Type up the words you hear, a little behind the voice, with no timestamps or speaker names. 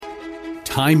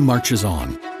Time marches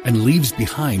on and leaves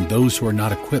behind those who are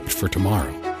not equipped for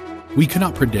tomorrow. We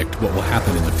cannot predict what will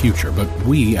happen in the future, but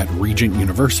we at Regent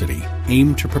University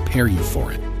aim to prepare you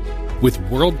for it. With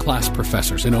world-class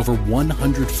professors in over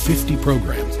 150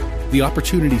 programs, the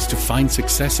opportunities to find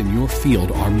success in your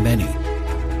field are many.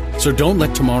 So don't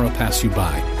let tomorrow pass you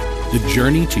by. The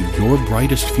journey to your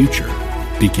brightest future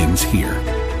begins here.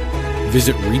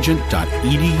 Visit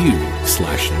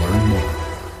regent.edu/learn more.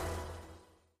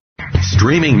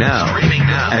 Streaming now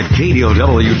at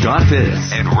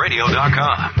KDOW.biz and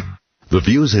radio.com. The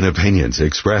views and opinions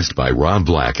expressed by Rob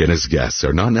Black and his guests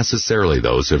are not necessarily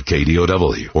those of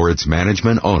KDOW or its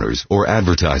management, owners, or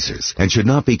advertisers and should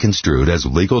not be construed as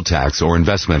legal, tax, or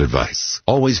investment advice.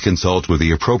 Always consult with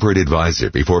the appropriate advisor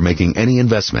before making any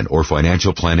investment or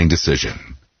financial planning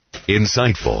decision.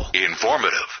 Insightful,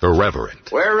 informative,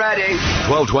 irreverent. We're ready.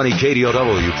 1220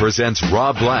 KDOW presents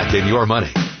Rob Black and Your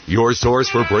Money. Your source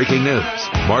for breaking news,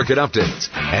 market updates,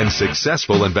 and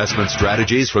successful investment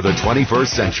strategies for the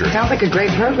 21st century. Sounds like a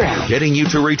great program. Getting you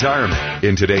to retirement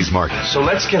in today's market. So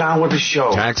let's get on with the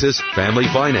show. Taxes, family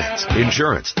finance,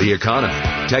 insurance, the economy,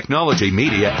 technology,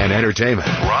 media, and entertainment.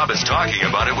 Rob is talking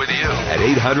about it with you at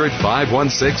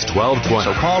 800-516-1220.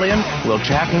 So call in, we'll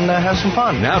chat and have some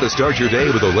fun. Now to start your day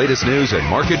with the latest news and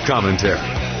market commentary.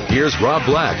 Here's Rob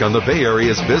Black on the Bay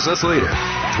Area's business leader,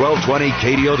 1220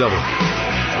 KDOW.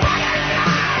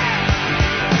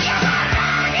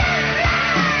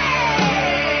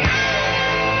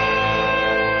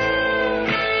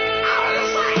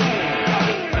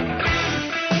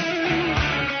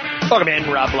 Welcome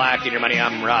in, Rob Black and Your Money.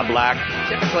 I'm Rob Black.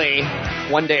 Typically,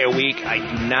 one day a week, I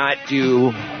do not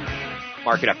do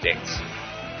market updates.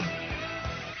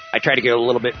 I try to go a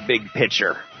little bit big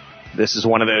picture. This is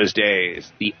one of those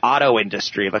days. The auto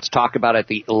industry, let's talk about it,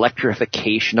 the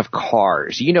electrification of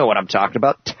cars. You know what I'm talking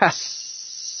about, Tesla.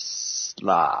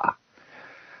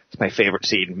 It's my favorite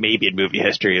scene, maybe in movie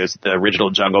history, is the original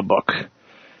Jungle Book,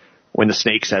 when the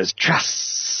snake says,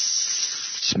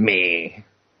 "Trust me."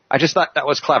 I just thought that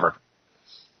was clever.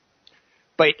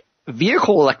 But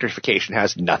vehicle electrification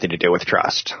has nothing to do with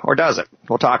trust. Or does it?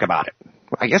 We'll talk about it.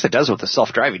 I guess it does with the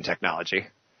self-driving technology.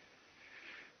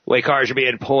 The way cars are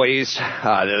being poised,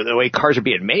 the way cars are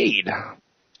being made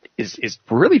is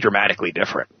really dramatically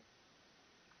different.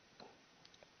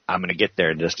 I'm going to get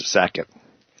there in just a second.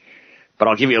 But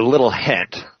I'll give you a little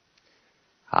hint.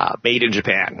 Made in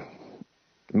Japan.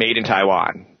 Made in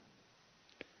Taiwan.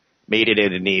 Made in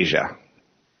Indonesia.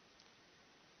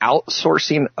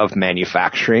 Outsourcing of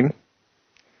manufacturing. A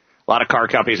lot of car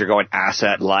companies are going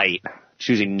asset light,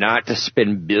 choosing not to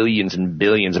spend billions and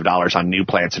billions of dollars on new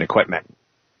plants and equipment.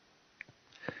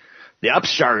 The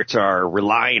upstarts are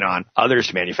relying on others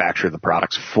to manufacture the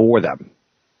products for them.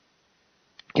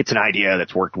 It's an idea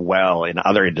that's worked well in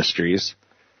other industries,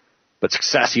 but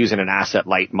success using an asset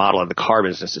light model in the car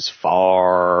business is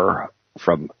far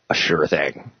from a sure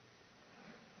thing.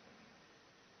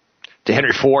 To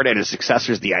Henry Ford and his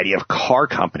successors, the idea of car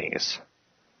companies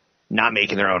not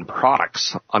making their own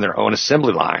products on their own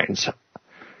assembly lines,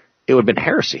 it would have been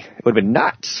heresy. It would have been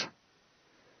nuts.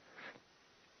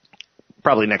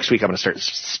 Probably next week I'm going to start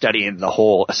studying the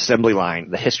whole assembly line,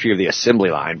 the history of the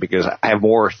assembly line, because I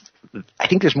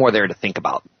think there's more there to think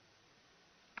about.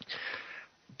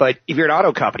 But if you're an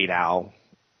auto company now,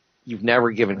 you've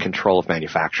never given control of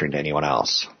manufacturing to anyone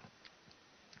else.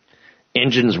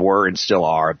 Engines were and still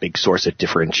are a big source of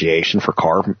differentiation for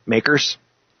car makers.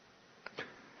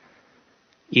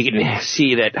 You can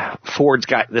see that Ford's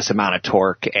got this amount of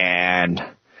torque and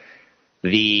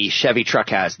the Chevy truck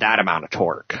has that amount of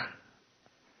torque.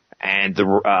 And the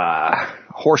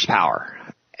horsepower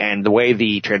and the way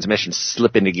the transmissions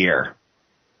slip into gear.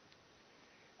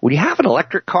 When you have an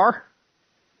electric car,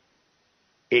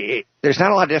 there's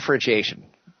not a lot of differentiation.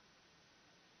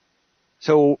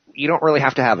 So you don't really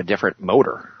have to have a different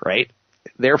motor, right?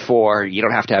 Therefore, you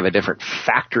don't have to have a different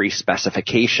factory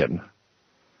specification.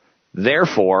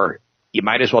 Therefore, you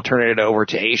might as well turn it over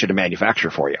to Asia to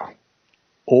manufacture for you.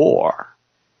 Or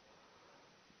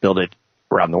build it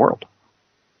around the world.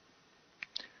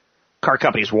 Car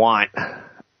companies want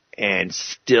and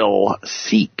still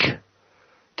seek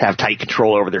to have tight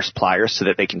control over their suppliers so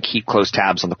that they can keep close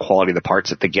tabs on the quality of the parts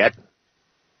that they get.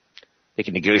 They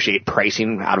can negotiate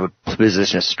pricing out of a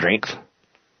position of strength.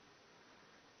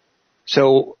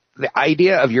 So the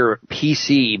idea of your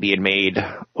PC being made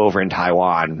over in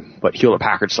Taiwan, but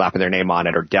Hewlett-Packard slapping their name on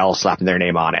it, or Dell slapping their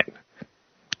name on it,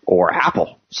 or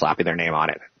Apple slapping their name on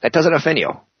it, that doesn't offend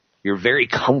you. You're very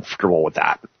comfortable with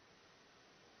that.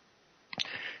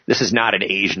 This is not an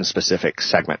Asian-specific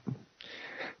segment.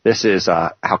 This is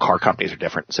how car companies are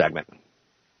different segment.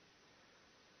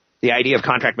 The idea of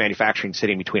contract manufacturing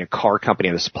sitting between a car company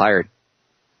and the supplier,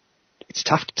 it's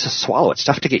tough to swallow. It's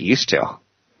tough to get used to.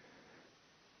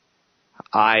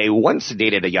 I once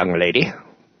dated a young lady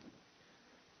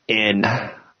in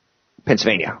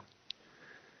Pennsylvania.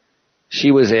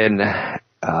 She was in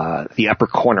the upper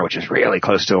corner, which is really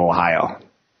close to Ohio.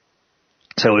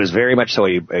 So it was very much so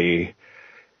a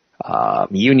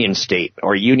union state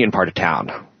or union part of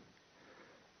town.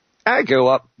 I go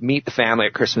up, meet the family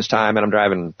at Christmas time, and I'm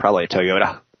driving probably a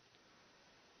Toyota.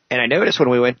 And I noticed when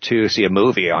we went to see a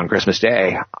movie on Christmas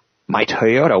Day, my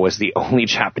Toyota was the only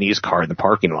Japanese car in the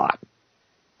parking lot.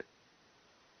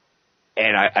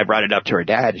 And I brought it up to her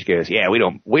dad. She goes, "Yeah,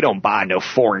 we don't buy no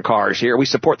foreign cars here. We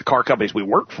support the car companies we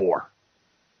work for."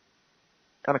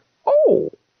 I'm like,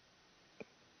 oh.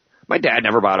 My dad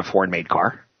never bought a foreign-made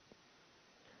car.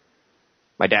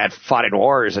 My dad fought in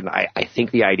wars, and I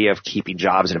think the idea of keeping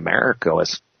jobs in America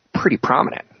was pretty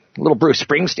prominent. Little Bruce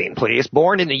Springsteen, please.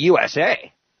 Born in the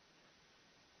USA.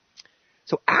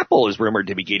 So Apple is rumored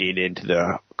to be getting into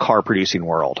the car-producing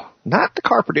world. Not the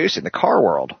car producing, the car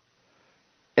world.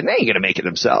 And they ain't going to make it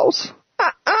themselves.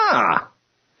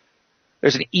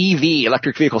 There's an EV,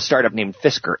 electric vehicle startup named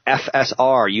Fisker,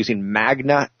 FSR, using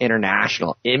Magna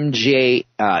International,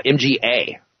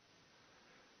 MGA.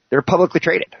 They're publicly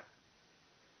traded.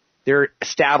 They're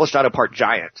established auto part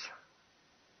giants.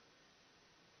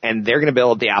 And they're going to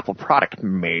build the Apple product,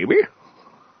 maybe.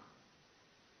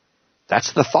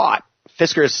 That's the thought.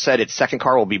 Fisker has said its second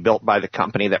car will be built by the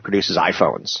company that produces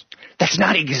iPhones. That's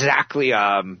not exactly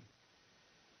a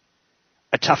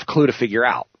tough clue to figure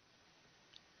out.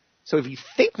 So if you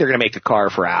think they're going to make a car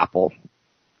for Apple,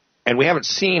 and we haven't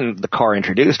seen the car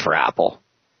introduced for Apple,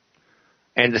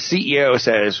 and the CEO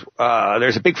says,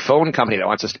 there's a big phone company that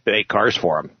wants us to make cars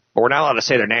for them, but we're not allowed to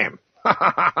say their name.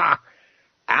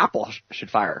 Apple should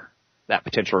fire that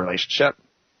potential relationship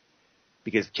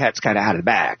because the cat's kind of out of the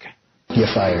bag. You're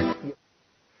fired.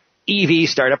 EV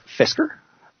startup Fisker,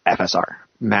 FSR,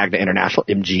 Magna International,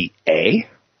 MGA.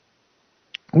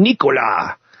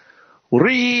 Ricola.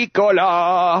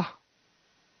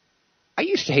 I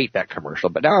used to hate that commercial,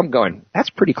 but now I'm going, that's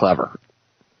pretty clever.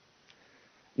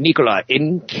 Nikola,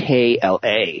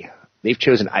 NKLA. They've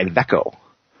chosen Iveco,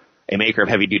 a maker of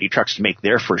heavy-duty trucks, to make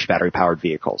their first battery-powered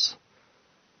vehicles.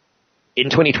 In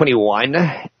 2021,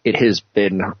 it has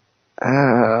been,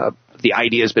 the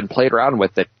idea has been played around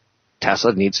with that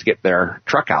Tesla needs to get their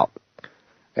truck out.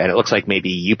 And it looks like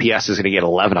maybe UPS is going to get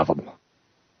 11 of them.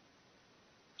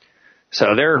 So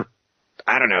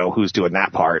I don't know who's doing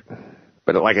that part.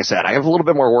 But like I said, I have a little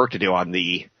bit more work to do on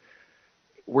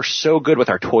we're so good with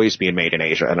our toys being made in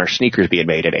Asia and our sneakers being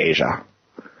made in Asia.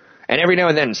 And every now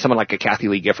and then someone like a Kathy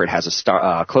Lee Gifford has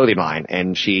a clothing line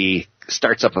and she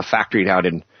starts up a factory down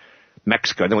in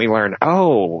Mexico. And then we learn,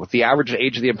 the average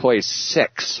age of the employee is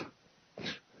 6.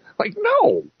 Like,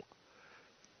 no.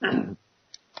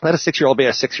 Let a 6-year-old be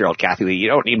a 6-year-old, Kathy Lee. You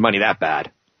don't need money that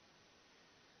bad.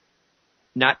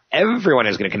 Not everyone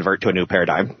is going to convert to a new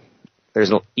paradigm.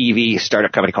 There's an EV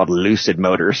startup company called Lucid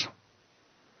Motors.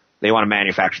 They want to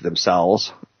manufacture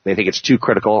themselves. They think it's too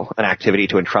critical an activity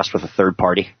to entrust with a third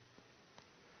party.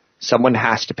 Someone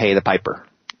has to pay the piper.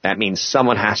 That means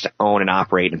someone has to own and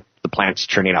operate the plants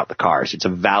churning out the cars. It's a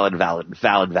valid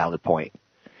point.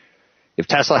 If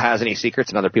Tesla has any secrets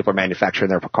and other people are manufacturing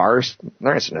their cars,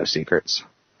 there is no secrets.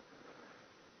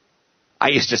 I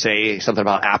used to say something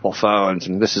about Apple phones,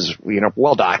 and this is,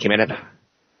 well documented,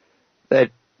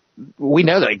 that we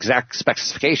know the exact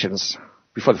specifications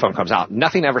before the phone comes out.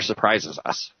 Nothing ever surprises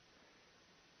us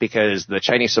because the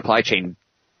Chinese supply chain,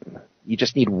 you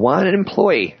just need one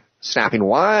employee snapping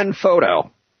one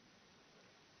photo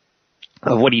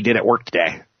of what he did at work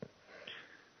today.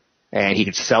 And he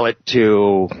could sell it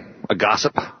to a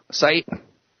gossip site.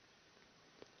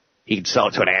 He could sell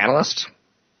it to an analyst.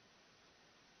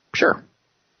 Sure.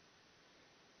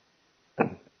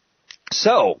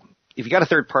 So, if you got a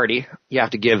third party, you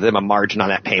have to give them a margin on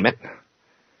that payment.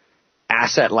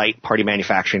 Asset-light party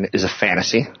manufacturing is a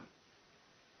fantasy.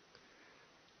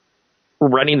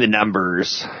 Running the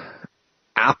numbers,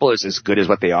 Apple is as good as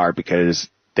what they are because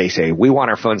they say, we want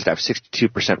our phones to have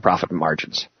 62% profit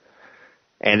margins.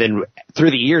 And then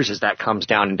through the years, as that comes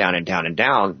down and down and down and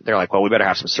down, they're like, well, we better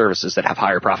have some services that have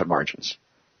higher profit margins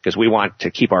because we want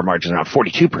to keep our margins around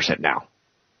 42% now.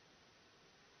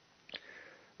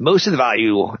 Most of the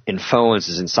value in phones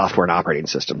is in software and operating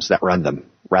systems that run them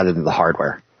rather than the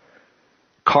hardware.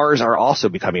 Cars are also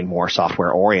becoming more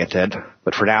software-oriented,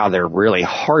 but for now, they're really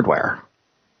hardware.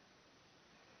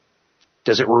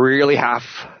 Does it really have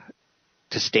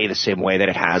to stay the same way that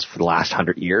it has for the last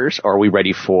 100 years, or are we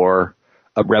ready for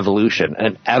a revolution,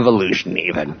 an evolution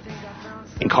even,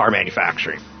 in car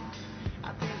manufacturing.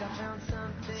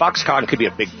 Foxconn could be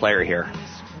a big player here.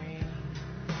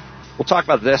 We'll talk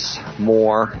about this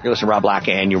more. You're listening to Rob Black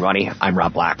and Your Money. I'm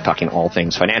Rob Black, talking all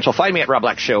things financial. Find me at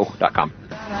robblackshow.com.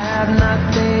 I have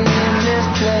nothing in this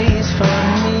place for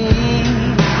me.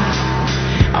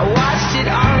 I watched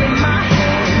it all in my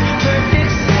head.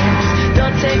 Perfect sense.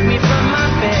 Don't take me from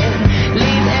my bed.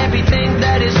 Leave everything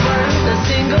that is worth a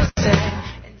single cent.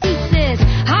 He says,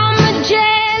 I'm a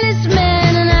jealous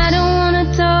man and I don't want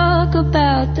to talk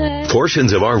about that.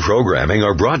 Portions of our programming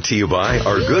are brought to you by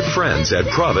our good friends at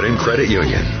Provident Credit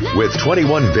Union, with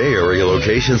 21 Bay Area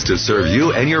locations to serve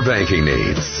you and your banking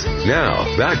needs.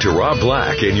 Now, back to Rob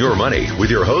Black and Your Money with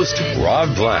your host,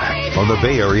 Rob Black, on the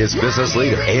Bay Area's business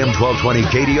leader, AM 1220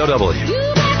 KDOW. You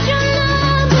got your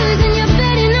numbers and you're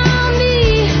betting on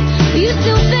me. You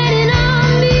still betting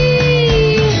on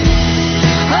me.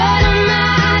 Hold on,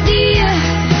 my dear.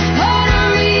 Hold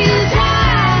on real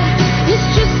tight. It's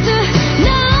just a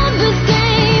numbers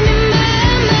game in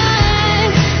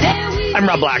my mind. I'm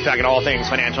Rob Black, talking all things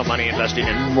financial, money, investing,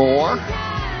 and more.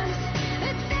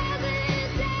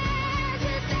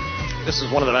 This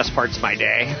is one of the best parts of my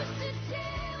day.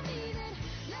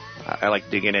 I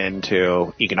like digging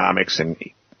into economics and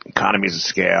economies of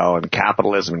scale and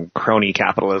capitalism and crony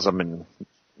capitalism and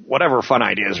whatever fun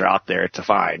ideas are out there to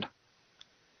find.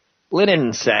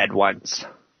 Lenin said once,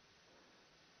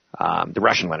 the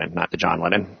Russian Lenin, not the John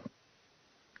Lennon,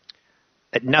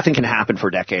 that nothing can happen for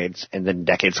decades and then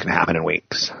decades can happen in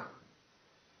weeks.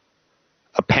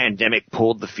 A pandemic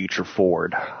pulled the future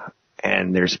forward,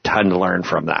 and there's a ton to learn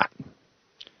from that.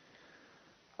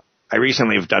 I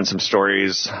recently have done some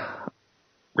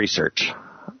research.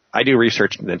 I do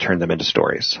research and then turn them into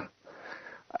stories.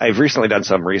 I've recently done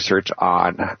some research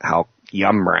on how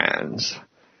Yum Brands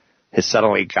has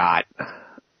suddenly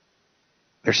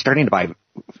they're starting to buy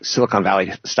Silicon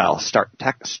Valley style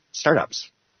startups.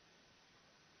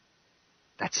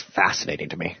 That's fascinating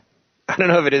to me. I don't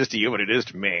know if it is to you, but it is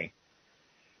to me.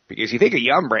 Because you think of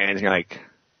Yum Brands and you're like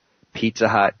Pizza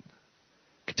Hut,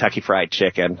 Kentucky Fried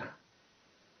Chicken,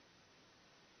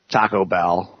 Taco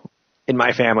Bell. In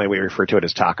my family, we refer to it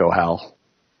as Taco Hell.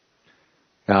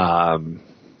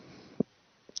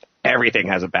 Everything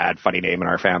has a bad, funny name in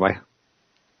our family.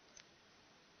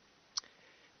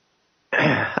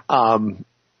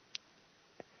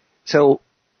 So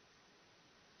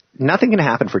nothing can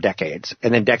happen for decades,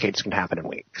 and then decades can happen in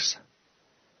weeks.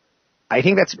 I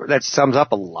think that sums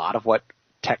up a lot of what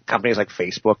tech companies like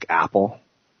Facebook, Apple,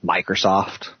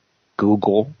 Microsoft,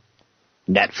 Google,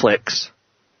 Netflix.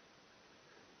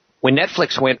 When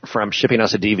Netflix went from shipping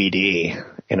us a DVD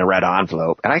in a red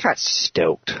envelope, and I got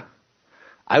stoked,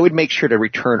 I would make sure to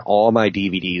return all my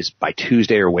DVDs by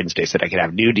Tuesday or Wednesday so that I could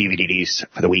have new DVDs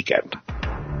for the weekend.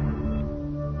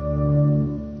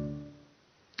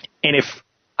 And if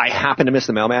I happened to miss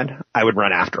the mailman, I would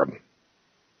run after him.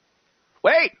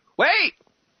 Wait!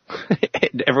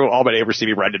 All my neighbors see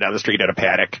me running down the street in a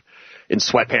panic, in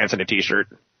sweatpants and a t-shirt.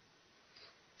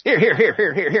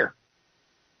 Here.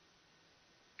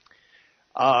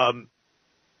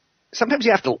 Sometimes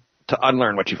you have to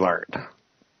unlearn what you've learned.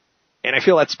 And I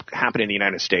feel that's happening in the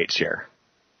United States here.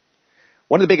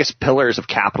 One of the biggest pillars of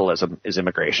capitalism is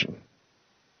immigration.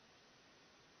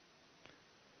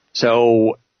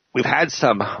 So we've had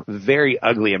some very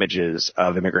ugly images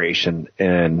of immigration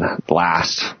in the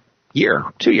last year,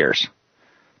 2 years.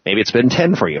 Maybe it's been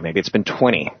 10 for you. Maybe it's been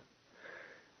 20.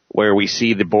 Where we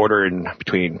see the border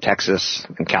between Texas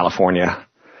and California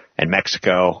and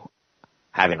Mexico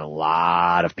having a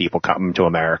lot of people come to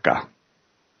America.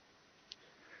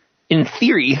 In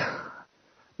theory,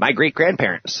 my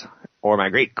great-grandparents or my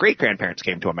great-great-grandparents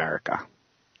came to America.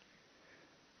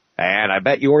 And I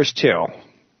bet yours too,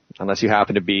 unless you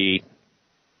happen to be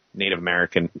Native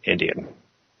American Indian.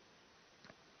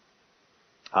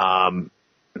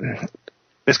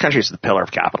 This country is the pillar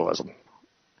of capitalism.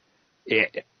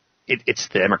 It's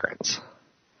the immigrants.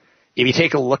 If you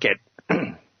take a look at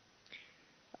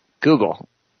Google,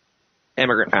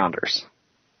 immigrant founders,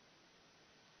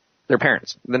 their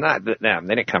parents, they're not them.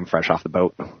 They didn't come fresh off the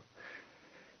boat,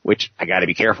 which I got to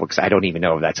be careful because I don't even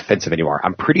know if that's offensive anymore.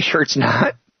 I'm pretty sure it's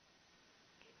not.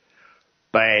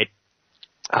 But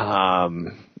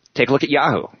take a look at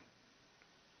Yahoo.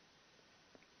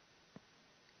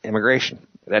 Immigration.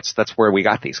 That's where we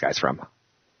got these guys from.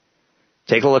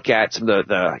 Take a look at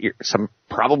some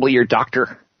probably your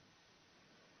doctor.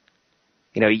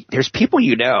 You know, there's people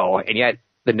you know, and yet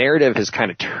the narrative has kind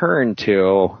of turned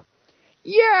to,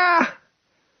 yeah,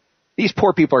 these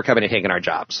poor people are coming and taking our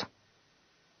jobs.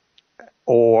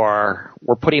 or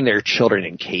we're putting their children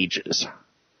in cages.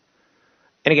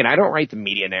 And again, I don't write the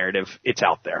media narrative. It's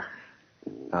out there.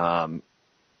 And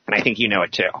I think you know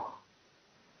it too.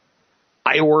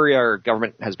 I worry our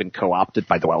government has been co-opted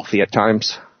by the wealthy at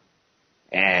times,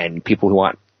 and people who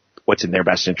want what's in their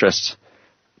best interests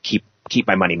keep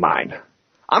my money mine.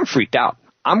 I'm freaked out.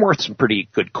 I'm worth some pretty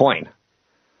good coin,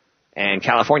 and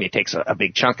California takes a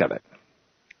big chunk of it.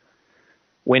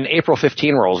 When April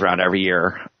 15 rolls around every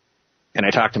year, and I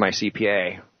talk to my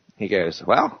CPA, he goes,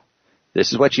 well,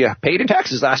 this is what you paid in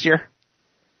taxes last year.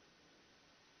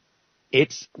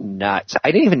 It's nuts.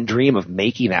 I didn't even dream of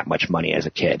making that much money as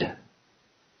a kid.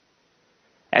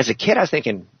 As a kid, I was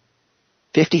thinking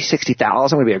 $50,000,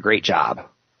 $60,000 would be a great job.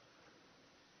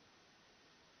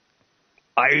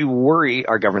 I worry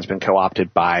our government's been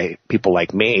co-opted by people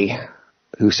like me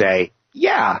who say,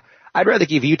 yeah, I'd rather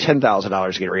give you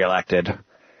 $10,000 to get reelected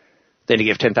than to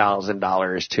give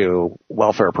 $10,000 to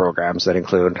welfare programs that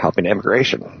include helping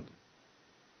immigration.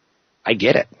 I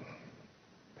get it.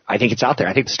 I think it's out there.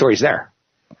 I think the story's there.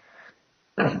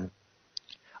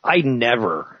 I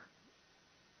never,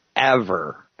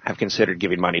 ever have considered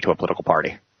giving money to a political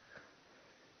party.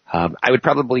 I would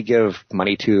probably give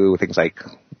money to things like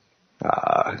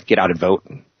Get Out and Vote.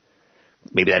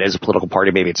 Maybe that is a political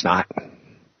party. Maybe it's not.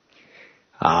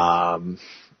 But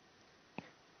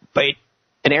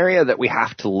an area that we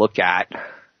have to look at,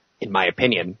 in my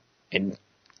opinion, and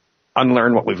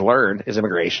unlearn what we've learned is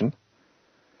immigration.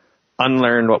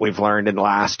 Unlearn what we've learned in the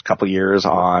last couple of years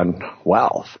on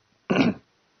wealth.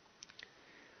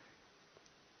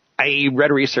 I read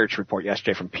a research report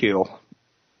yesterday from Pew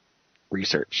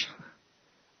Research.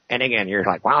 And again, you're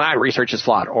like, wow, that research is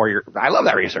flawed. Or I love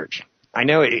that research. I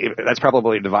know that's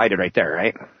probably divided right there,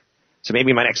 right? So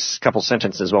maybe my next couple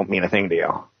sentences won't mean a thing to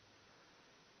you.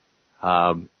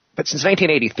 But since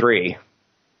 1983,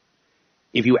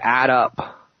 if you add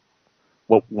up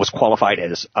what was qualified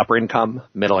as upper income,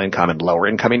 middle income, and lower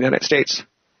income in the United States,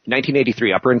 in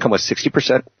 1983, upper income was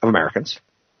 60% of Americans.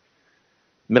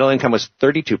 Middle income was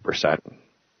 32%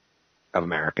 of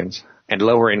Americans, and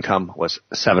lower income was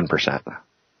 7%.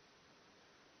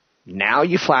 Now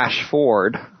you flash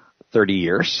forward 30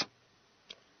 years,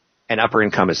 and upper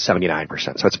income is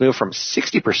 79%. So it's moved from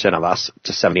 60% of us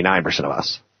to 79% of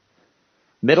us.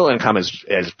 Middle income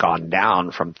has gone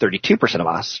down from 32% of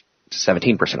us to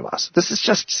 17% of us. This is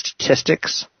just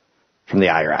statistics from the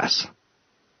IRS.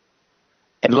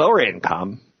 And lower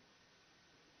income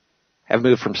have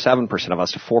moved from 7% of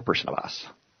us to 4% of us.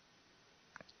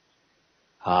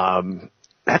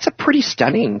 That's a pretty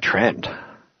stunning trend.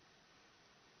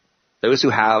 Those who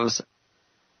have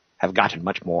gotten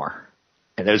much more,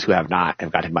 and those who have not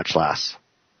have gotten much less.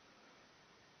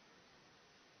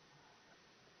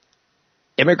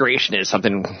 Immigration is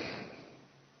something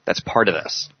that's part of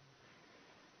this.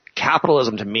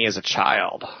 Capitalism to me as a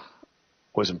child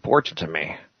was important to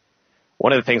me.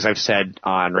 One of the things I've said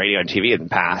on radio and TV in the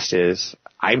past is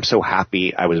I'm so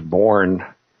happy I was born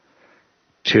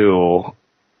to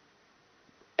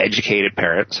educated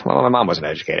parents. Well, my mom wasn't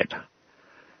educated,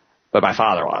 but my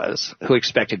father was, who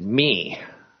expected me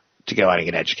to go out and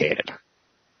get educated.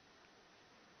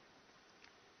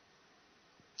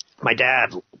 My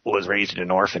dad was raised in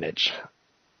an orphanage,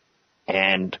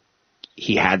 and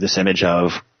he had this image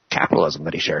of capitalism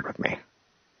that he shared with me.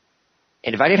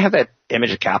 And if I didn't have that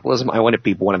image of capitalism, I wouldn't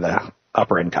be one of the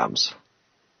upper incomes.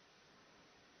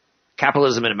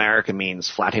 Capitalism in America means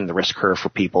flattening the risk curve for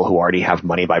people who already have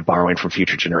money by borrowing from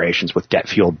future generations with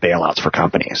debt-fueled bailouts for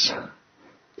companies.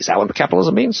 Is that what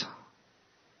capitalism means?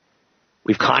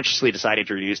 We've consciously decided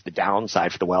to reduce the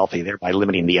downside for the wealthy, thereby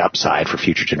limiting the upside for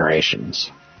future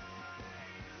generations.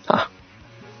 Huh.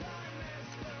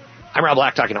 I'm Rob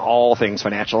Black, talking all things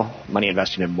financial, money,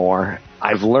 investing, and more.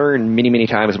 I've learned many, many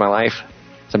times in my life,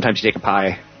 sometimes you take a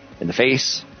pie in the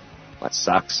face. That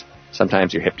sucks.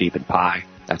 Sometimes you're hip deep in pie.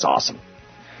 That's awesome.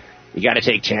 You got to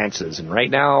take chances. And right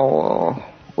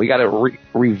now, we got to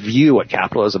review what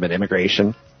capitalism and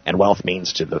immigration and wealth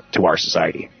means to our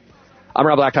society. I'm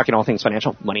Rob Black, talking all things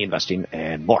financial, money, investing,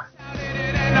 and more.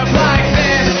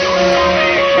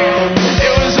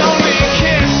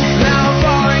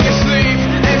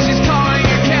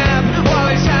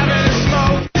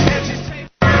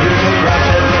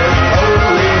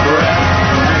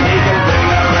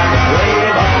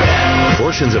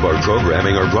 Portions of our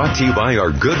programming are brought to you by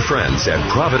our good friends at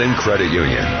Provident Credit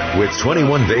Union. With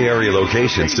 21 Bay Area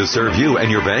locations to serve you and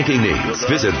your banking needs,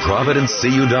 visit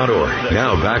providencecu.org.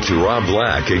 Now back to Rob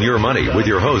Black and Your Money with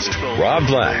your host, Rob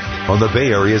Black, on the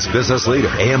Bay Area's business leader,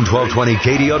 AM 1220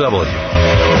 KDOW.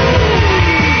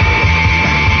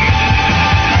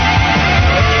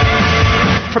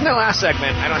 From the last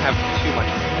segment, I don't have too much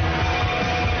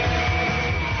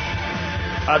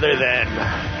other than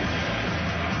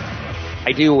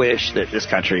I do wish that this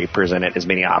country presented as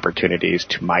many opportunities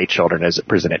to my children as it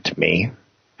presented to me,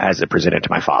 as it presented to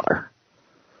my father.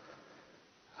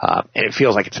 And it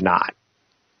feels like it's not.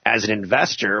 As an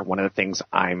investor, one of the things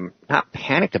I'm not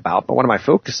panicked about, but one of my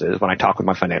focuses when I talk with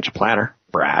my financial planner,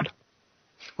 Brad,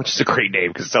 which is a great name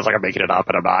because it sounds like I'm making it up,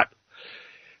 and I'm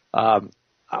not.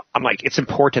 I'm like, it's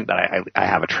important that I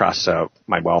have a trust so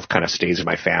my wealth kind of stays in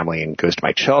my family and goes to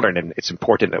my children, and it's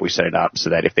important that we set it up so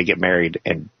that if they get married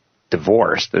and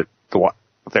divorced, that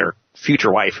their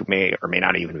future wife, who may or may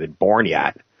not even have been born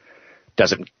yet,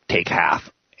 doesn't take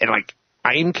half. And like,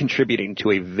 I am contributing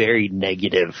to a very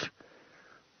negative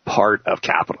part of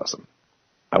capitalism.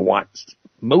 I want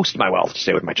most of my wealth to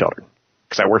stay with my children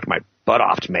because I worked my butt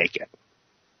off to make it.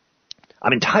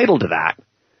 I'm entitled to that,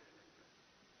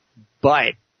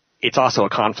 but it's also a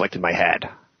conflict in my head.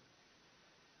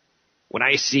 When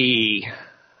I see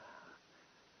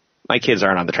my kids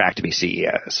aren't on the track to be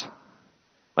CEOs,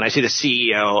 when I see the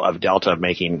CEO of Delta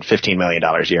making $15 million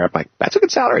a year, I'm like, that's a good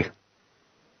salary.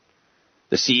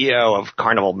 The CEO of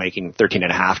Carnival making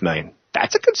 $13.5 million,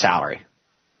 that's a good salary.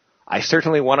 I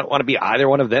certainly want to be either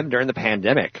one of them during the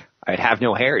pandemic. I'd have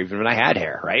no hair even when I had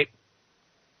hair, right?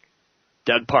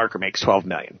 Doug Parker makes $12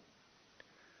 million.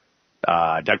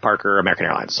 Doug Parker, American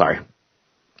Airlines, sorry.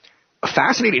 A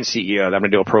fascinating CEO that I'm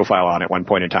going to do a profile on at one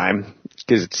point in time,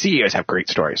 because CEOs have great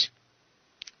stories.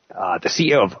 The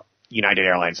CEO of United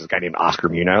Airlines is a guy named Oscar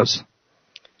Munoz,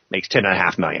 makes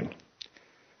 $10.5 million.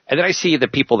 And then I see the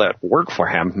people that work for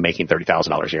him making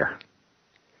 $30,000 a year.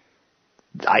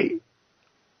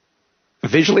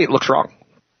 Visually, it looks wrong.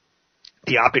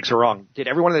 The optics are wrong. Did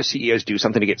every one of those CEOs do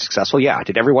something to get successful? Yeah.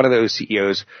 Did every one of those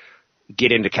CEOs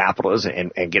get into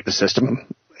capitalism and get the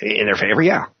system in their favor?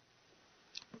 Yeah.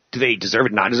 Do they deserve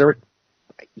it, not deserve it?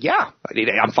 Yeah.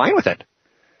 I'm fine with it.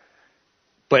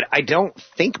 But I don't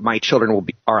think my children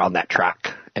are on that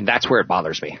track, and that's where it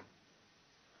bothers me.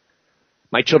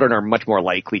 My children are much more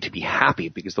likely to be happy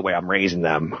because the way I'm raising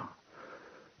them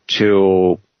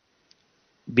to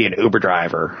be an Uber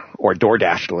driver or a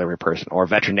DoorDash delivery person or a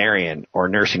veterinarian or a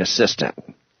nursing assistant.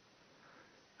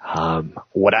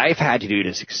 What I've had to do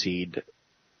to succeed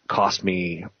cost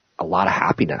me a lot of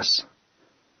happiness.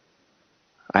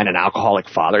 I had an alcoholic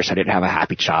father, so I didn't have a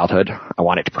happy childhood. I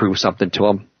wanted to prove something to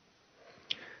him.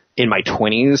 In my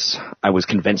 20s, I was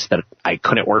convinced that I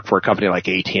couldn't work for a company like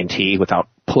AT&T without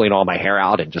pulling all my hair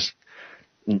out and just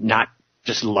not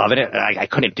just loving it. I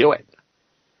couldn't do it.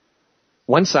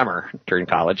 One summer during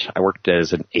college, I worked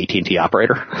as an AT&T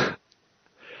operator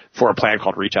for a plan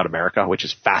called Reach Out America, which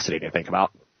is fascinating to think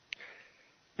about.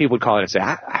 People would call in and say,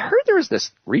 I heard there was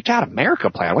this Reach Out America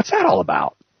plan. What's that all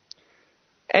about?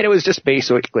 And it was just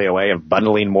basically a way of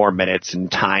bundling more minutes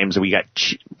and times. We got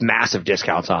massive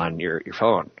discounts on your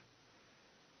phone.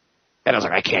 And I was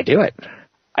like, I can't do it.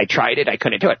 I tried it. I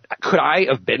couldn't do it. Could I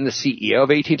have been the CEO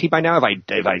of AT&T by now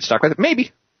if I stuck with it?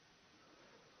 Maybe.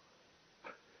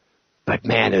 But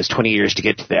man, those 20 years to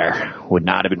get to there would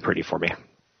not have been pretty for me.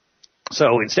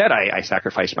 So instead, I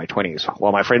sacrificed my 20s.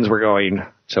 While my friends were going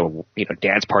to,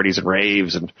 dance parties and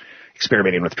raves and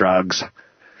experimenting with drugs,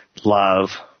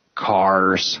 love,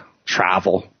 cars,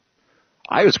 travel,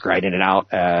 I was grinding it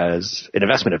out as an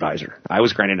investment advisor. I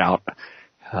was grinding it out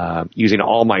using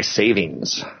all my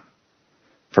savings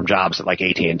from jobs at like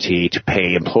AT&T to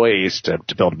pay employees to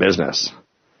build a business.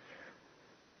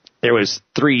 There was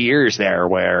 3 years there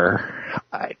where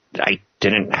I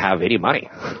didn't have any money.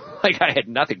 Like I had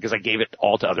nothing because I gave it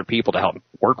all to other people to help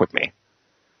work with me.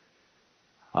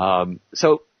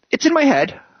 So it's in my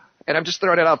head, and I'm just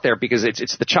throwing it out there because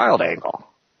it's the child angle.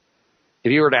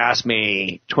 If you were to ask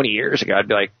me 20 years ago, I'd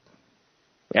be like,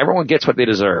 everyone gets what they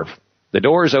deserve. The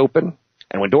door is open,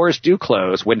 and when doors do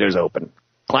close, windows open.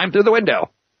 Climb through the window.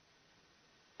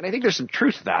 And I think there's some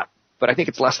truth to that, but I think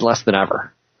it's less and less than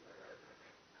ever.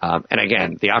 And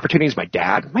again, the opportunities, my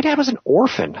dad was an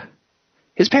orphan.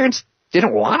 His parents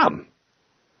didn't want him.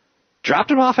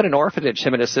 Dropped him off at an orphanage,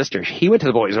 him and his sister. He went to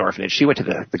the boys' orphanage. She went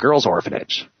to the girls'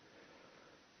 orphanage.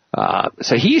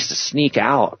 So he used to sneak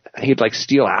out. He'd like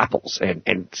steal apples and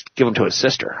give them to his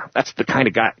sister. That's the kind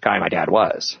of guy my dad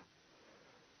was.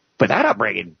 But that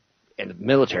upbringing and the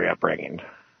military upbringing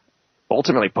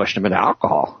ultimately pushed him into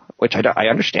alcohol, which I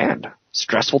understand.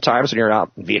 Stressful times when you're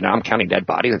out in Vietnam counting dead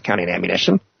bodies and counting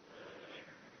ammunition.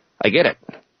 I get it.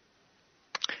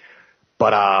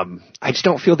 But I just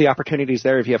don't feel the opportunities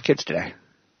there if you have kids today.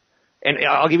 And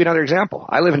I'll give you another example.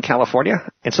 I live in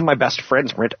California, and some of my best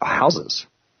friends rent houses.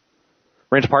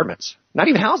 Rent apartments. Not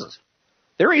even houses.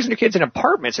 They're raising their kids in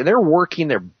apartments, and they're working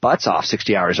their butts off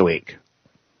 60 hours a week.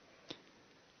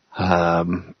 I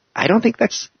don't think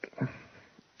that's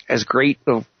as great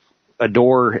of a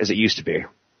door as it used to be.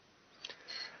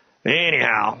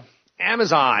 Anyhow,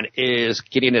 Amazon is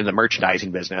getting into the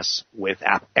merchandising business with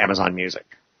Amazon Music.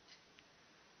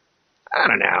 I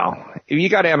don't know. If you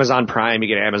got Amazon Prime, you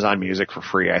get Amazon Music for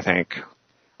free, I think.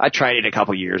 I tried it a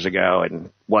couple years ago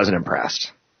and wasn't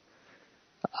impressed.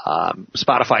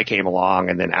 Spotify came along,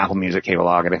 and then Apple Music came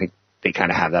along, and I think they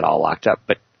kind of have that all locked up.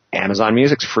 But Amazon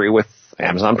Music's free with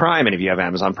Amazon Prime, and if you have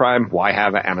Amazon Prime, why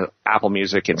have Apple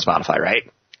Music and Spotify, right?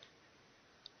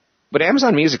 But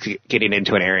Amazon Music's getting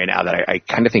into an area now that I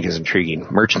kind of think is intriguing,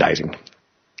 merchandising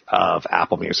of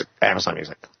Amazon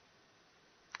Music.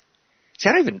 See,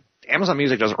 Amazon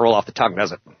Music doesn't roll off the tongue,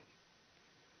 does it?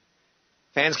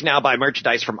 Fans can now buy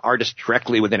merchandise from artists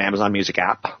directly within Amazon Music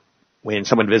app. When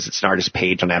someone visits an artist's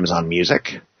page on Amazon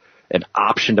Music, an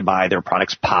option to buy their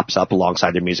products pops up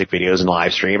alongside their music videos and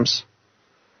live streams.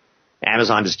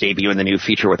 Amazon is debuting the new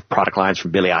feature with product lines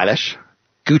from Billie Eilish,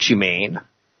 Gucci Mane,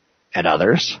 and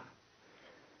others.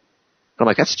 I'm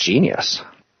like, that's genius.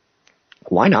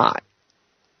 Why not?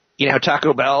 You know how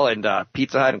Taco Bell and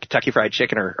Pizza Hut and Kentucky Fried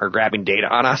Chicken are grabbing data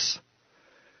on us?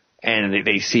 And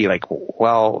they see like,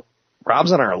 well,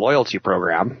 Rob's on our loyalty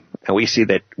program, and we see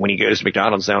that when he goes to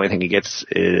McDonald's, the only thing he gets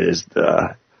is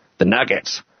the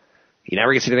nuggets. He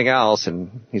never gets anything else,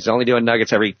 and he's only doing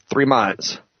nuggets every 3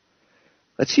 months.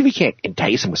 Let's see if we can't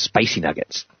entice him with spicy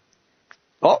nuggets.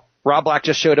 Oh, Rob Black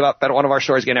just showed up at one of our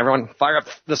stores again. Everyone, fire up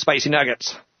the spicy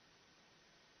nuggets.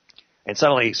 And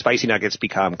suddenly, spicy nuggets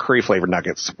become curry-flavored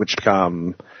nuggets, which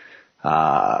become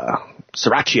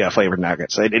sriracha-flavored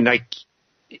nuggets. And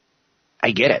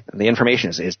I get it. The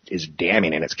information is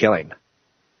damning, and it's killing.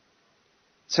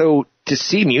 So to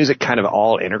see music kind of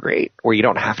all integrate, where you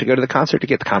don't have to go to the concert to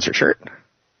get the concert shirt,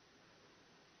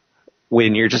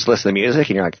 when you're just listening to music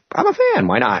and you're like, I'm a fan,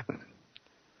 why not?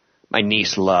 My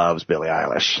niece loves Billie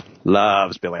Eilish.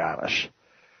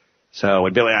 So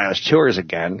when Billie Eilish tours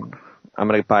again, I'm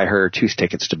going to buy her 2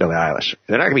 tickets to Billie Eilish.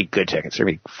 They're not going to be good tickets. They're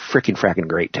going to be fracking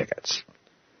great tickets.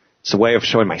 It's a way of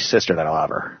showing my sister that I love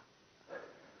her.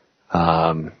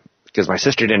 Because my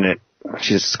sister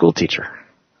she's a school teacher.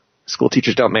 School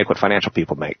teachers don't make what financial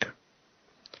people make.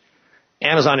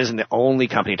 Amazon isn't the only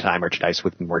company to tie merchandise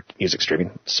with music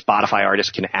streaming. Spotify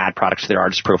artists can add products to their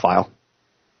artist profile.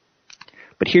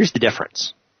 But here's the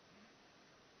difference.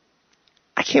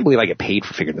 I can't believe I get paid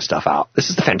for figuring this stuff out. This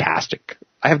is fantastic.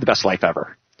 I have the best life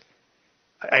ever.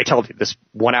 I tell you, this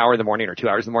 1 hour in the morning or 2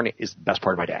 hours in the morning is the best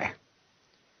part of my day.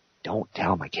 Don't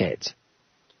tell my kids.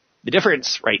 The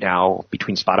difference right now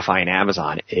between Spotify and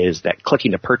Amazon is that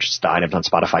clicking to purchase the items on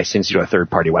Spotify sends you to a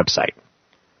third-party website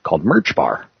called Merch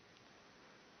Bar.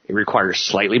 It requires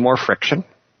slightly more friction,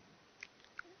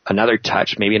 another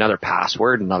touch, maybe another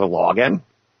password, another login.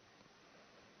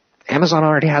 Amazon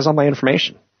already has all my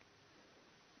information.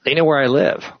 They know where I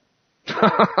live.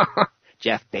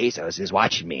 Jeff Bezos is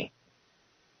watching me.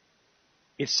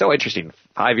 It's so interesting.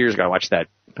 5 years ago, I watched that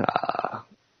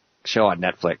show on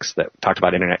Netflix that talked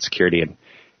about internet security, and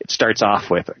it starts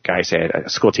off with a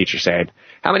school teacher saying,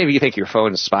 how many of you think your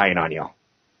phone is spying on you?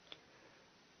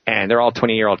 And they're all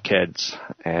 20-year-old kids,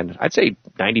 and I'd say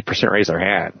 90% raise their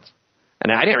hands.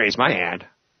 And I didn't raise my hand.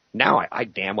 Now I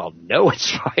damn well know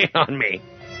it's spying on me.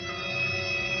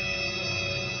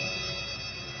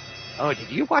 Oh,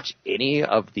 did you watch any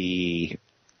of the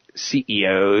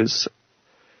CEOs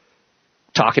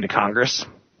talking to Congress?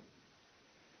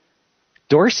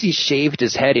 Dorsey shaved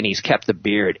his head and he's kept the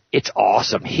beard. It's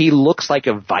awesome. He looks like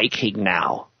a Viking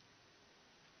now.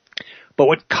 But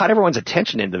what caught everyone's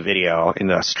attention in the video, in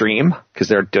the stream, because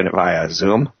they're doing it via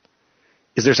Zoom,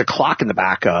 is there's a clock in the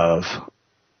back of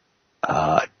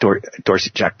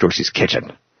Jack Dorsey's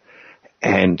kitchen.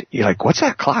 And you're like, what's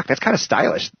that clock? That's kind of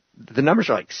stylish. The numbers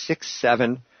are like 6,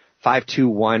 7, 5, 2,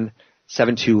 1,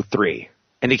 7, 2, 3.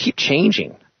 And they keep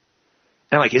changing. And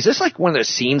I'm like, is this like one of those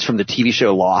scenes from the TV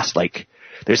show Lost? Like,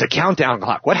 there's a countdown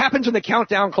clock. What happens when the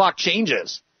countdown clock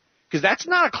changes? Because that's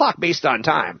not a clock based on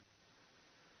time.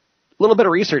 A little bit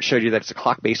of research showed you that it's a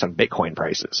clock based on Bitcoin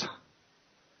prices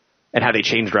and how they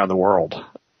changed around the world.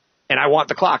 And I want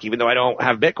the clock, even though I don't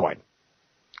have Bitcoin.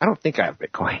 I don't think I have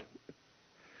Bitcoin.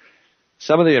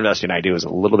 Some of the investing I do is a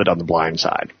little bit on the blind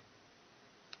side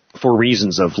for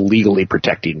reasons of legally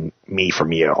protecting me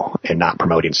from you and not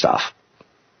promoting stuff.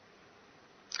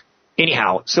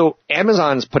 Anyhow, so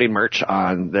Amazon's putting merch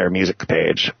on their music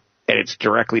page, and it's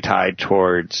directly tied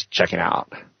towards checking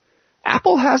out.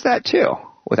 Apple has that too.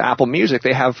 With Apple Music,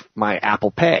 they have my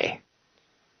Apple Pay.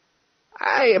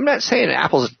 I am not saying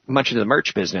Apple's much into the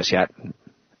merch business yet.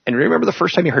 And remember the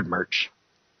first time you heard merch?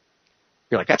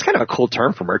 You're like, that's kind of a cool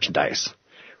term for merchandise.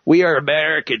 We are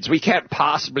Americans. We can't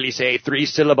possibly say 3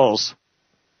 syllables.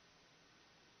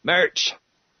 Merch.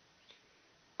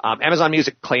 Amazon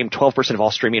Music claimed 12% of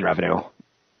all streaming revenue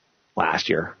last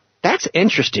year. That's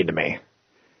interesting to me.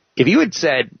 If you had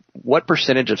said, what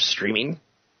percentage of streaming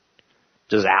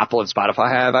does Apple and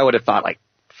Spotify have? I would have thought like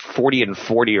 40 and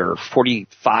 40 or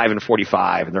 45 and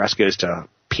 45, and the rest goes to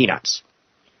peanuts.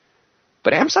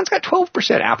 But Amazon's got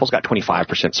 12%, Apple's got 25%,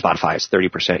 Spotify has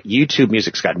 30%, YouTube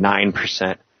Music's got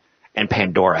 9%, and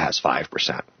Pandora has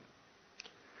 5%.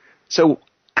 So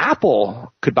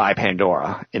Apple could buy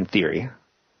Pandora, in theory,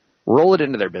 roll it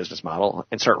into their business model,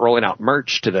 and start rolling out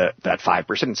merch to that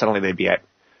 5%, and suddenly they'd be at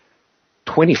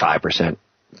 25%,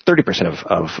 30%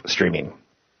 of streaming.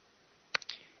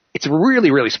 It's a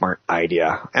really, really smart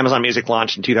idea. Amazon Music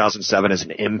launched in 2007 as an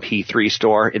MP3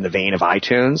 store in the vein of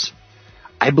iTunes.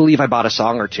 I believe I bought a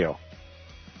song or two,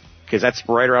 because that's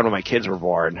right around when my kids were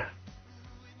born.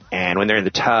 And when they're in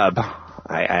the tub,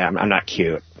 I'm not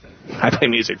cute. I play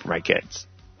music for my kids.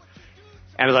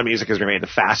 Amazon Music has remained the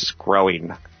fastest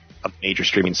growing of major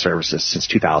streaming services since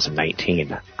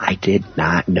 2019. I did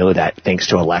not know that, thanks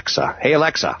to Alexa. Hey,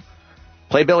 Alexa,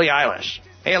 play Billie Eilish.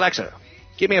 Hey, Alexa,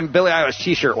 give me a Billie Eilish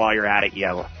t-shirt while you're at it,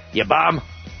 you bum.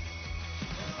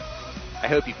 I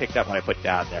hope you picked up what I put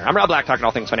down there. I'm Rob Black, talking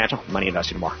all things financial, money,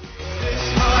 investing, and more.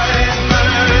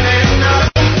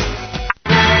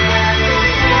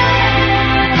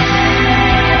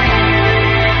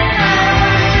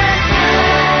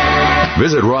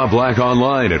 Visit Rob Black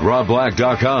online at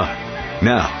robblack.com.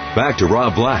 Now, back to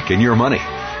Rob Black and Your Money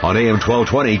on AM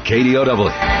 1220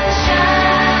 KDOW.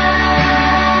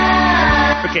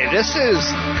 Okay, this is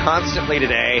constantly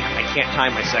today. I can't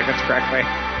time my segments correctly.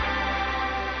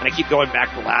 And I keep going back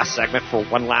to the last segment for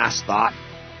one last thought.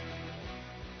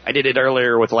 I did it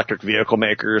earlier with electric vehicle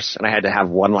makers, and I had to have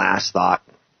one last thought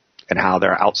and how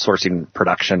they're outsourcing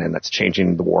production, and that's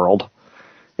changing the world.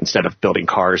 Instead of building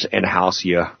cars in-house,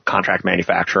 you contract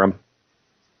manufacture them.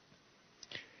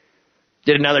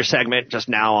 Did another segment just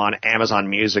now on Amazon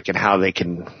Music and how they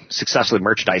can successfully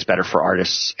merchandise better for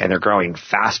artists, and they're growing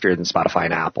faster than Spotify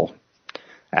and Apple.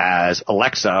 As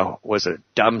Alexa was a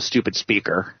dumb, stupid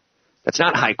speaker that's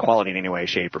not high quality in any way,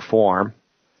 shape, or form.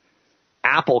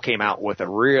 Apple came out with a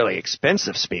really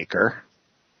expensive speaker,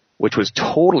 which was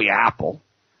totally Apple.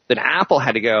 Then Apple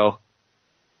had to go,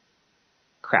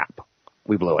 crap,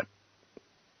 we blew it,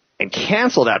 and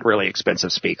cancel that really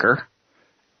expensive speaker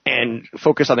and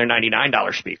focus on their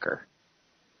 $99 speaker.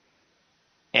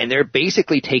 And they're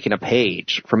basically taking a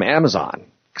page from Amazon,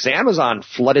 because Amazon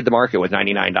flooded the market with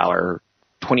 $99,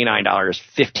 $29,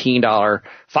 $15,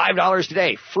 $5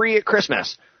 today, free at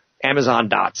Christmas, Amazon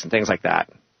Dots and things like that.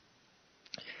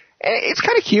 And it's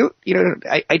kind of cute. You know,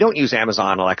 I don't use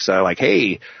Amazon Alexa like,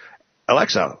 hey,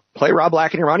 Alexa, play Rob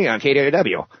Black and Your Money on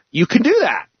KDOW. You can do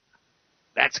that.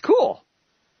 That's cool.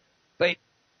 But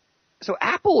so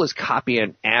Apple is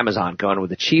copying Amazon, going with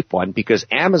the cheap one, because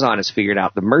Amazon has figured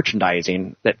out the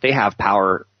merchandising that they have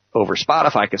power over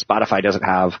Spotify, because Spotify doesn't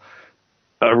have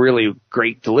a really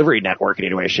great delivery network in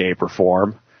any way, shape, or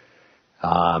form.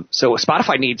 So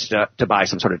Spotify needs to buy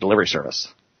some sort of delivery service.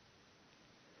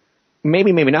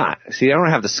 Maybe, maybe not. See, they don't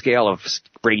have the scale of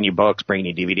bringing you books,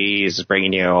 bringing you DVDs,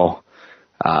 bringing you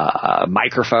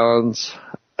microphones.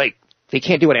 Like, they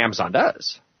can't do what Amazon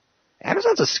does.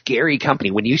 Amazon's a scary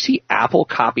company. When you see Apple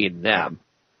copying them,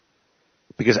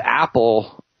 because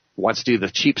Apple wants to do the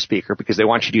cheap speaker because they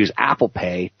want you to use Apple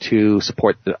Pay to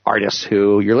support the artists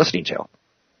who you're listening to.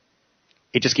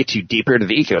 It just gets you deeper into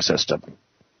the ecosystem.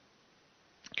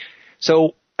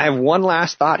 So I have one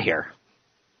last thought here.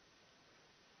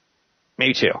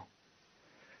 Maybe two.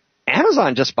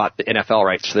 Amazon just bought the NFL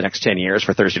rights for the next 10 years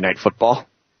for Thursday Night Football.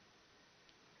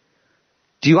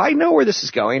 Do I know where this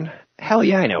is going? Hell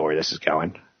yeah, I know where this is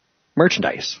going.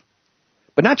 Merchandise.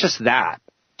 But not just that.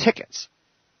 Tickets.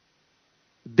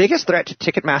 Biggest threat to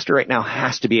Ticketmaster right now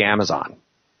has to be Amazon.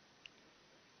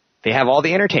 They have all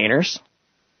the entertainers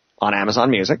on Amazon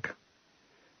Music.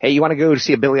 Hey, you want to go to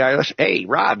see a Billie Eilish? Hey,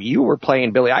 Rob, you were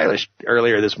playing Billie Eilish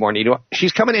earlier this morning.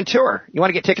 She's coming in tour. You want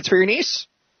to get tickets for your niece?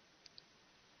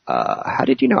 How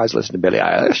did you know I was listening to Billie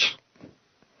Eilish?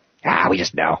 We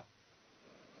just know.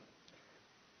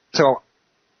 So,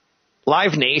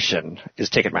 Live Nation is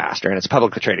Ticketmaster, and it's a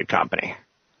publicly traded company.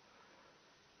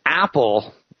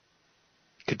 Apple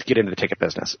could get into the ticket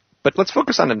business. But let's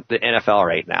focus on the NFL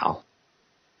right now.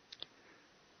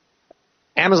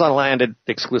 Amazon landed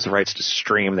the exclusive rights to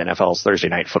stream the NFL's Thursday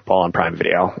Night Football on Prime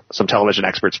Video. Some television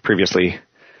experts previously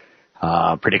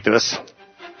predicted this.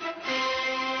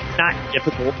 Not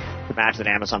difficult Imagine that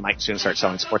Amazon might soon start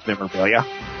selling sports memorabilia,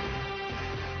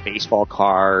 baseball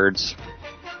cards,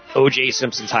 O.J.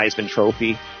 Simpson's Heisman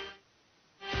Trophy.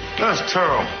 That's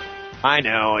terrible. I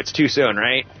know, it's too soon,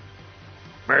 right?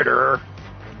 Murderer.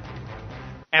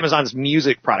 Amazon's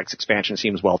music products expansion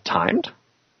seems well timed.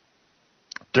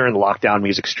 During the lockdown,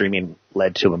 music streaming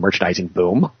led to a merchandising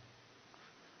boom.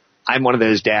 I'm one of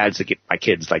those dads that get my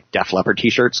kids like Def Leppard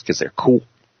t-shirts because they're cool.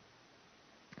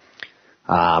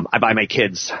 I buy my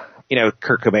kids,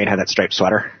 Kurt Cobain had that striped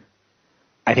sweater.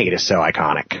 I think it is so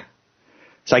iconic.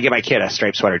 So I get my kid a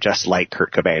striped sweater just like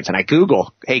Kurt Cobain's, and I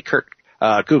Google,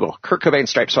 Google Kurt Cobain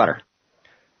striped sweater,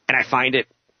 and I find it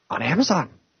on Amazon.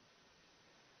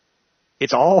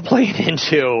 It's all playing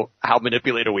into how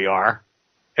manipulated we are,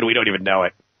 and we don't even know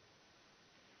it.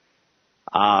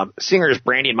 Singers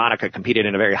Brandy and Monica competed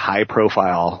in a very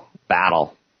high-profile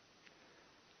battle,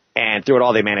 and through it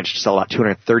all, they managed to sell about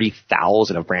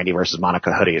 230,000 of Brandy versus Monica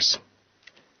hoodies.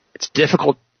 It's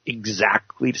difficult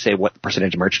exactly to say what the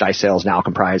percentage of merchandise sales now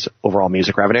comprise overall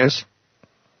music revenues,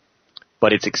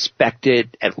 but it's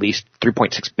expected at least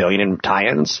 $3.6 billion in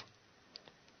tie-ins,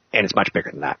 and it's much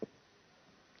bigger than that.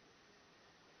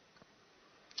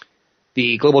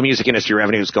 The global music industry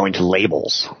revenues going to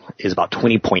labels is about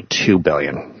 $20.2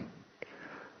 billion.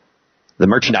 The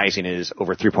merchandising is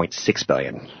over $3.6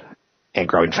 billion and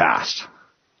growing fast.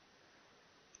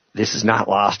 This is not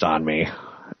lost on me.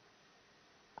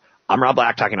 I'm Rob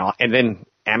Black talking all, and then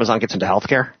Amazon gets into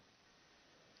healthcare.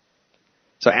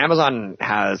 So Amazon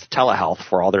has telehealth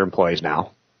for all their employees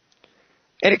now,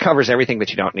 and it covers everything that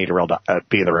you don't need to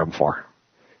be in the room for.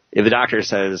 If the doctor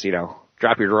says,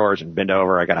 drop your drawers and bend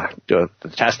over, I got to do the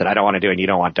test that I don't want to do and you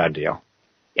don't want done to you.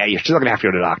 Yeah, you're still going to have to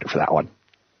go to the doctor for that one.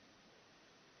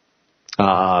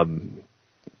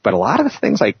 But a lot of the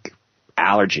things like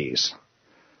allergies,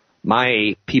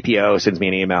 my PPO sends me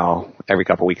an email every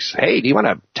couple of weeks. Hey, do you want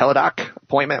a teledoc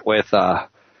appointment with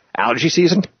allergy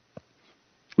season?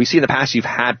 We see in the past you've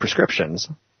had prescriptions.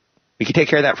 We can take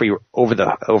care of that for you over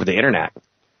the internet.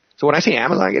 So when I see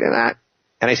Amazon getting that,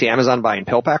 and I see Amazon buying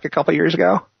PillPack a couple of years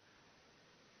ago,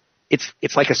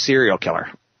 it's like a serial killer.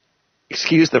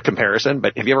 Excuse the comparison,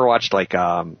 but have you ever watched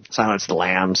Silence of the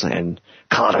Lambs, and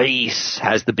Clarice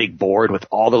has the big board with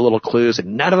all the little clues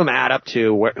and none of them add up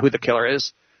to who the killer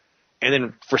is? And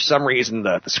then for some reason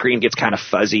the screen gets kind of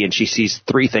fuzzy and she sees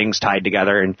 3 things tied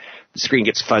together and the screen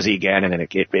gets fuzzy again and then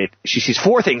she sees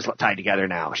 4 things tied together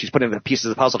now. She's putting the pieces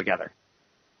of the puzzle together.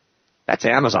 That's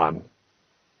Amazon.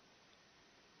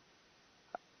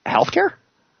 Healthcare?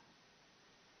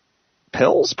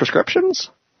 Pills? Prescriptions?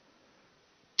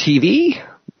 TV?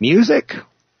 Music?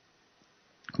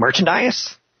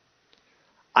 Merchandise?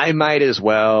 I might as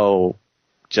well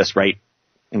just write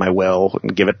in my will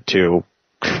and give it to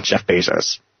Jeff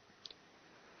Bezos.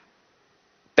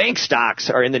 Bank stocks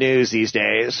are in the news these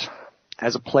days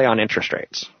as a play on interest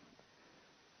rates.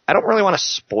 I don't really want to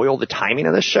spoil the timing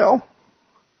of this show,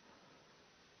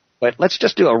 but let's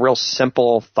just do a real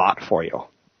simple thought for you.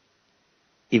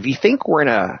 If you think we're in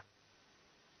a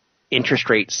interest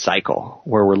rate cycle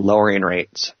where we're lowering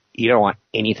rates, you don't want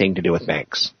anything to do with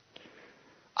banks.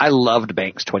 I loved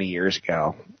banks 20 years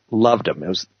ago. Loved them. It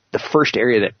was the first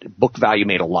area that book value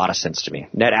made a lot of sense to me.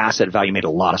 Net asset value made a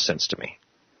lot of sense to me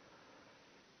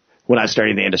when I was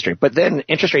starting the industry. But then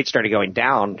interest rates started going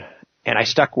down, and I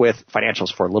stuck with financials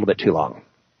for a little bit too long.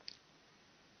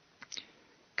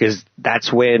 Because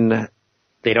that's when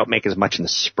they don't make as much in the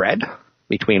spread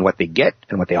between what they get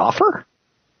and what they offer.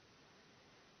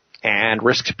 And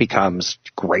risk becomes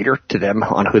greater to them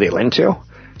on who they lend to.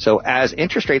 So as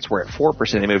interest rates were at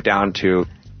 4%, they moved down to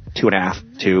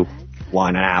 2.5%, to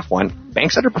 1.5%, 1%.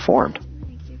 Banks underperformed.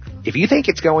 If you think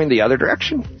it's going the other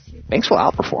direction, banks will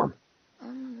outperform.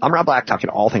 I'm Rob Black,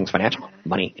 talking all things financial,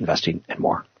 money, investing, and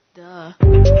more. Duh.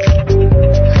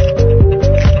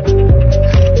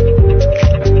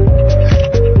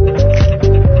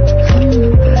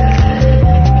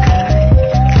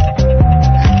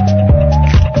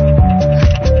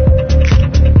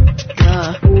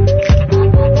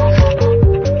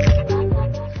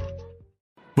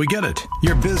 We get it.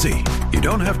 You're busy. You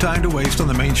don't have time to waste on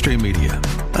the mainstream media.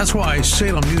 That's why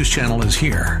Salem News Channel is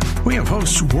here. We have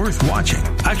hosts worth watching,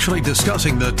 actually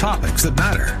discussing the topics that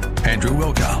matter. Andrew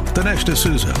Wilkow, Dinesh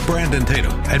D'Souza, Brandon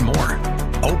Tatum, and more.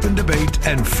 Open debate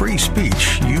and free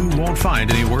speech you won't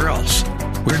find anywhere else.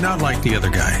 We're not like the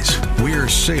other guys. We're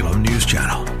Salem News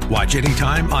Channel. Watch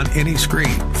anytime on any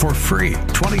screen for free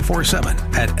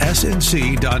 24/7 at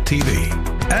snc.tv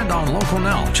and on Local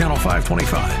Now, Channel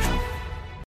 525.